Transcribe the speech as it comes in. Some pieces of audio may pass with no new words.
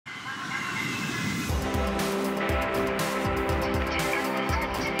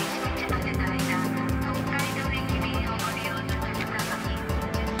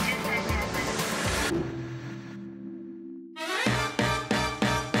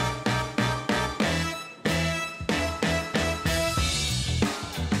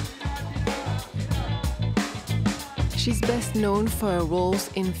She's best known for her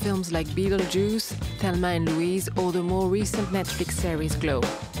roles in films like Beetlejuice, Thelma Louise, or the more recent Netflix series Glow.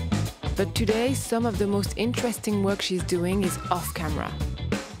 But today, some of the most interesting work she's doing is off-camera.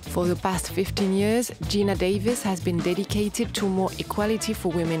 For the past 15 years, Geena Davis has been dedicated to more equality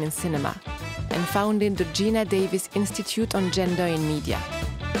for women in cinema and founded the Geena Davis Institute on Gender in Media.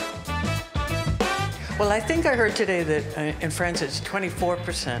 Well, I think I heard today that in France it's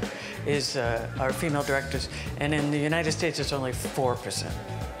 24% are female directors, and in the United States it's only 4%.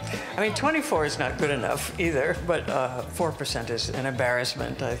 I mean, 24 is not good enough either, but 4% is an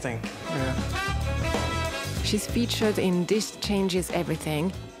embarrassment, I think. Yeah. She's featured in This Changes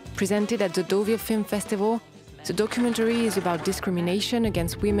Everything, presented at the Deauville Film Festival. The documentary is about discrimination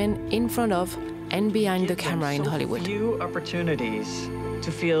against women in front of and behind the camera in Hollywood. Few opportunities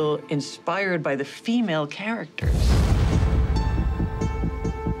to feel inspired by the female characters.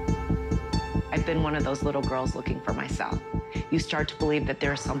 I've been one of those little girls looking for myself. You start to believe that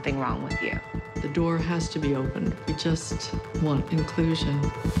there's something wrong with you. The door has to be opened. We just want inclusion.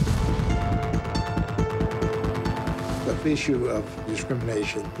 The issue of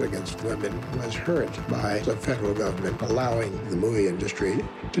discrimination against women was hurt by the federal government allowing the movie industry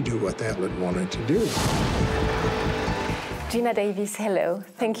to do what the hell it wanted to do. Geena Davis, hello.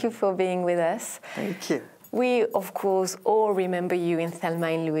 Thank you for being with us. Thank you. We, of course, all remember you in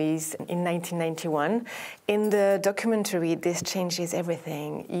Thelma Louise in 1991. In the documentary, This Changes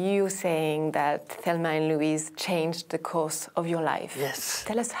Everything, you saying that Thelma Louise changed the course of your life. Yes.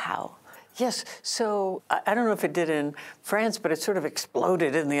 Tell us how. Yes, so I don't know if it did in France, but it sort of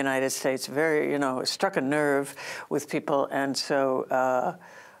exploded in the United States. Very, it struck a nerve with people, and so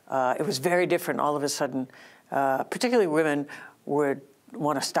it was very different all of a sudden. Particularly women would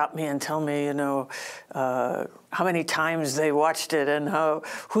want to stop me and tell me, how many times they watched it and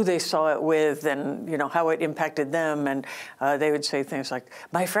who they saw it with and, how it impacted them. And they would say things like,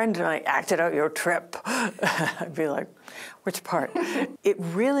 my friend and I acted out your trip. I'd be like, which part? It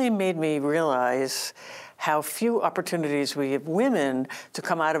really made me realize how few opportunities we give women to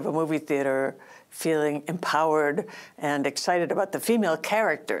come out of a movie theater feeling empowered and excited about the female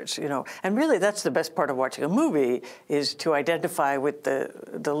characters, And really, that's the best part of watching a movie, is to identify with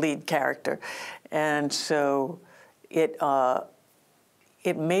the lead character. And so it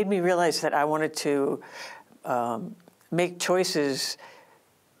made me realize that I wanted to make choices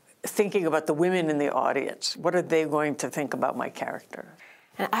thinking about the women in the audience. What are they going to think about my character?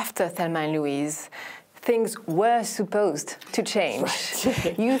 And after Thelma Louise, things were supposed to change.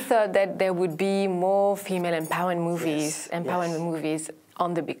 Right. You thought that there would be more female empowerment movies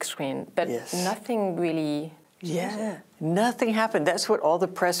on the big screen, but nothing really changed. Yeah, nothing happened. That's what all the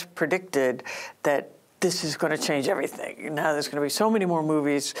press predicted, that this is going to change everything. Now there's going to be so many more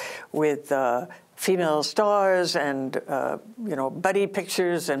movies with female stars and buddy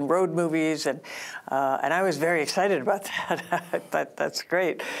pictures and road movies, and I was very excited about that. I thought that's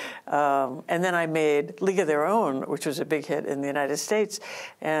great. And then I made League of Their Own, which was a big hit in the United States,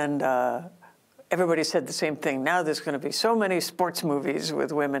 and everybody said the same thing. Now there's going to be so many sports movies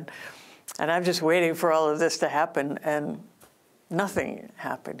with women, and I'm just waiting for all of this to happen, and nothing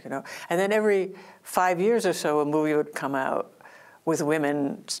happened, And then every 5 years or so, a movie would come out with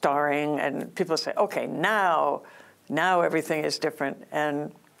women starring, and people say, okay, now everything is different.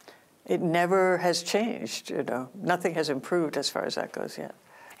 And it never has changed, Nothing has improved as far as that goes yet.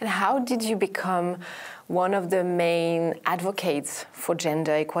 And how did you become one of the main advocates for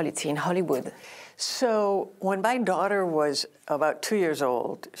gender equality in Hollywood? So when my daughter was about 2 years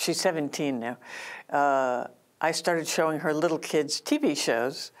old, she's 17 now, I started showing her little kids TV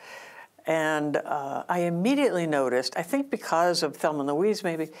shows. And I immediately noticed, I think because of Thelma Louise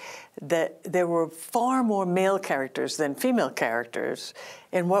maybe, that there were far more male characters than female characters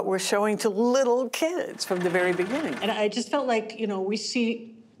in what we're showing to little kids from the very beginning. And I just felt like, we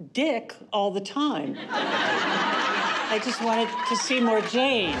see Dick all the time. I just wanted to see more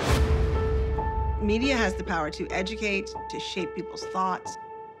Jane. Media has the power to educate, to shape people's thoughts.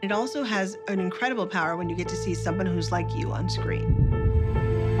 It also has an incredible power when you get to see someone who's like you on screen.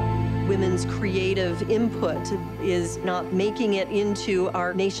 Women's creative input is not making it into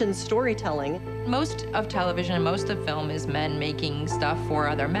our nation's storytelling. Most of television and most of film is men making stuff for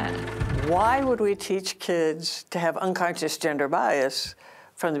other men. Why would we teach kids to have unconscious gender bias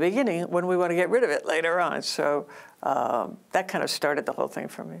from the beginning when we want to get rid of it later on? So that kind of started the whole thing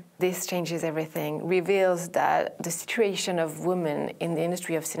for me. This Changes Everything reveals that the situation of women in the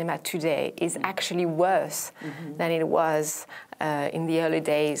industry of cinema today is actually worse than it was in the early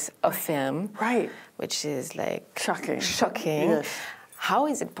days of film. Right. Which is like shocking. Shocking. Yes. How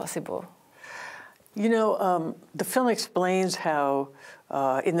is it possible? You know, the film explains how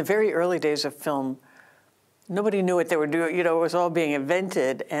in the very early days of film, nobody knew what they were doing. You know, it was all being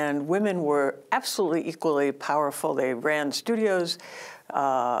invented, and women were absolutely equally powerful. They ran studios.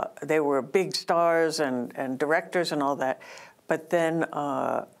 They were big stars and directors and all that. But then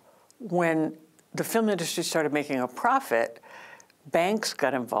when the film industry started making a profit, banks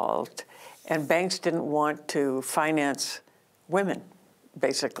got involved, and banks didn't want to finance women,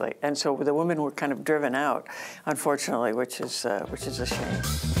 basically. And so the women were kind of driven out, unfortunately, which is a shame.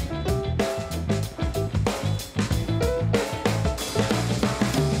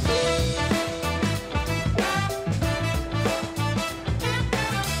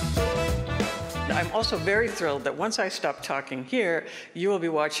 I'm also very thrilled that once I stop talking here, you will be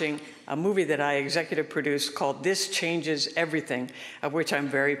watching a movie that I executive produced called This Changes Everything, of which I'm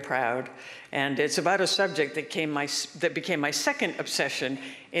very proud. And it's about a subject that became my second obsession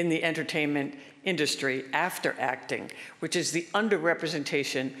in the entertainment industry after acting, which is the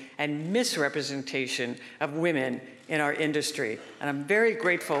underrepresentation and misrepresentation of women in our industry. And I'm very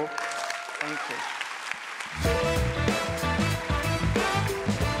grateful. Thank you.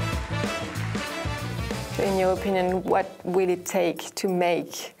 In your opinion, what will it take to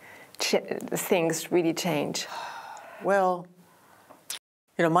make things really change? Well,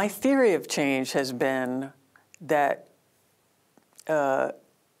 you know, my theory of change has been that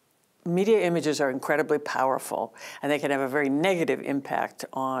media images are incredibly powerful, and they can have a very negative impact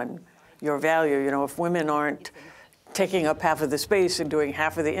on your value. You know, if women aren't taking up half of the space and doing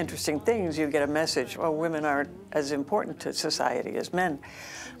half of the interesting things, you get a message, well, women aren't as important to society as men.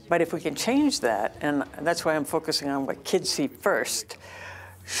 But if we can change that, and that's why I'm focusing on what kids see first,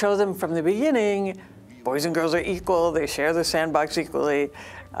 show them from the beginning, boys and girls are equal, they share the sandbox equally,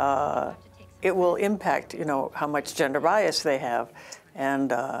 it will impact, you know, how much gender bias they have.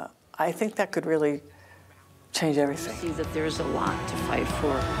 And I think that could really change everything. See that there's a lot to fight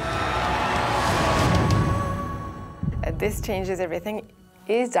for. This Changes Everything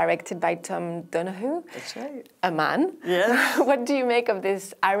is directed by Tom Donahue. That's right. A man. Yeah. What do you make of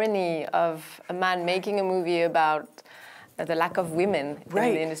this irony of a man making a movie about the lack of women in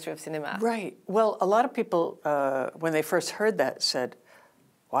the industry of cinema? Right. Well, a lot of people, when they first heard that, said,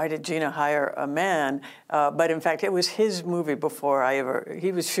 why did Geena hire a man? But in fact, it was his movie before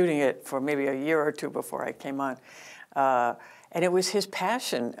he was shooting it for maybe a year or two before I came on. And it was his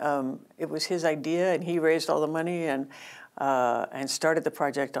passion. It was his idea, and he raised all the money and started the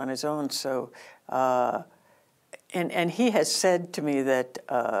project on his own. So, and he has said to me that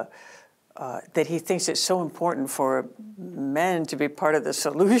that he thinks it's so important for men to be part of the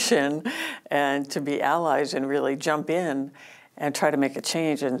solution and to be allies and really jump in and try to make a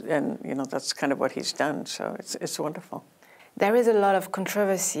change. And you know, that's kind of what he's done. So it's wonderful. There is a lot of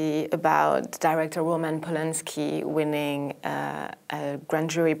controversy about director Roman Polanski winning a grand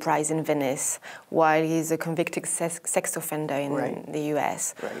jury prize in Venice while he's a convicted sex offender in the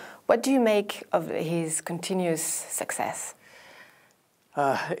US. Right. What do you make of his continuous success?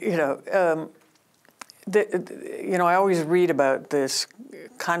 You know, I always read about this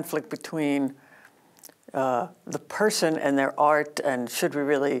conflict between the person and their art, and should we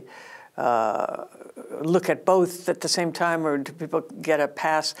really look at both at the same time, or do people get a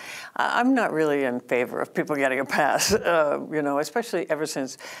pass? I'm not really in favor of people getting a pass, you know, especially ever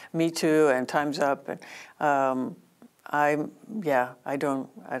since Me Too and Time's Up. And I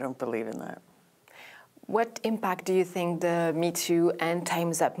don't believe in that. What impact do you think the Me Too and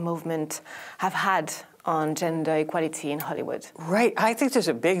Time's Up movement have had on gender equality in Hollywood? Right. I think there's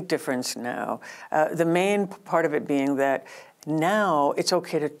a big difference now. The main part of it being that now it's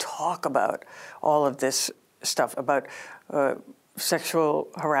okay to talk about all of this stuff, about sexual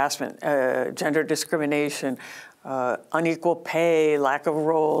harassment, gender discrimination, unequal pay, lack of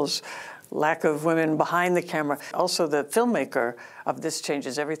roles, lack of women behind the camera. Also, the filmmaker of This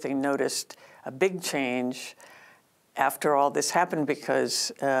Changes Everything noticed a big change after all this happened,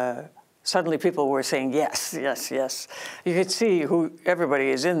 because suddenly people were saying yes, yes, yes. You could see who everybody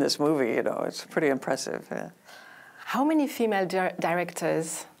is in this movie, you know, it's pretty impressive. Yeah. How many female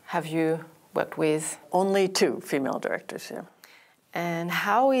directors have you worked with? Only 2 female directors, yeah. And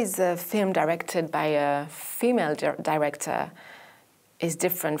how is a film directed by a female director is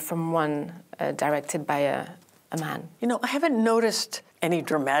different from one directed by a man? You know, I haven't noticed any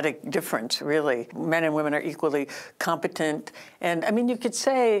dramatic difference, really. Men and women are equally competent. And I mean, you could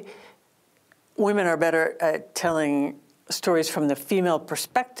say women are better at telling stories from the female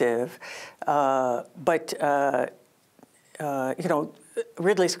perspective, but you know,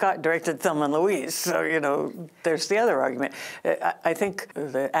 Ridley Scott directed Thelma Louise, so, you know, there's the other argument. I think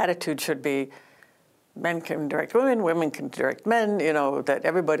the attitude should be men can direct women, women can direct men, you know, that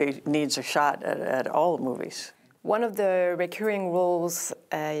everybody needs a shot at all movies. One of the recurring roles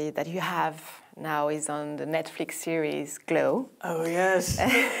that you have now is on the Netflix series Glow. Oh, yes.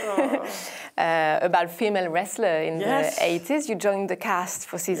 About female wrestler in the 80s. You joined the cast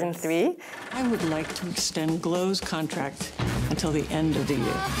for season 3. I would like to extend Glow's contract until the end of the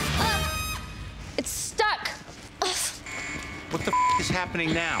year. It's stuck. What the is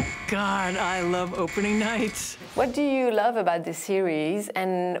happening now? God, I love opening nights. What do you love about the series,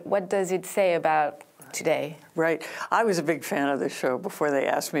 and what does it say about today? Right. I was a big fan of the show before they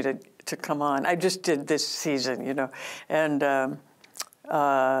asked me to come on. I just did this season, you know, and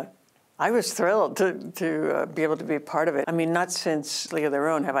I was thrilled to be able to be a part of it. I mean, not since League of Their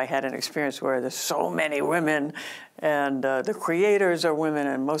Own have I had an experience where there's so many women, and the creators are women,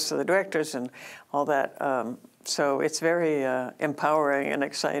 and most of the directors and all that. So it's very empowering and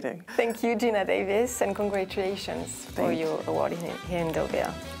exciting. Thank you, Geena Davis, and congratulations for your award here in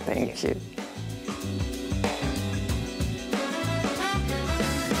Deauville. Thank you.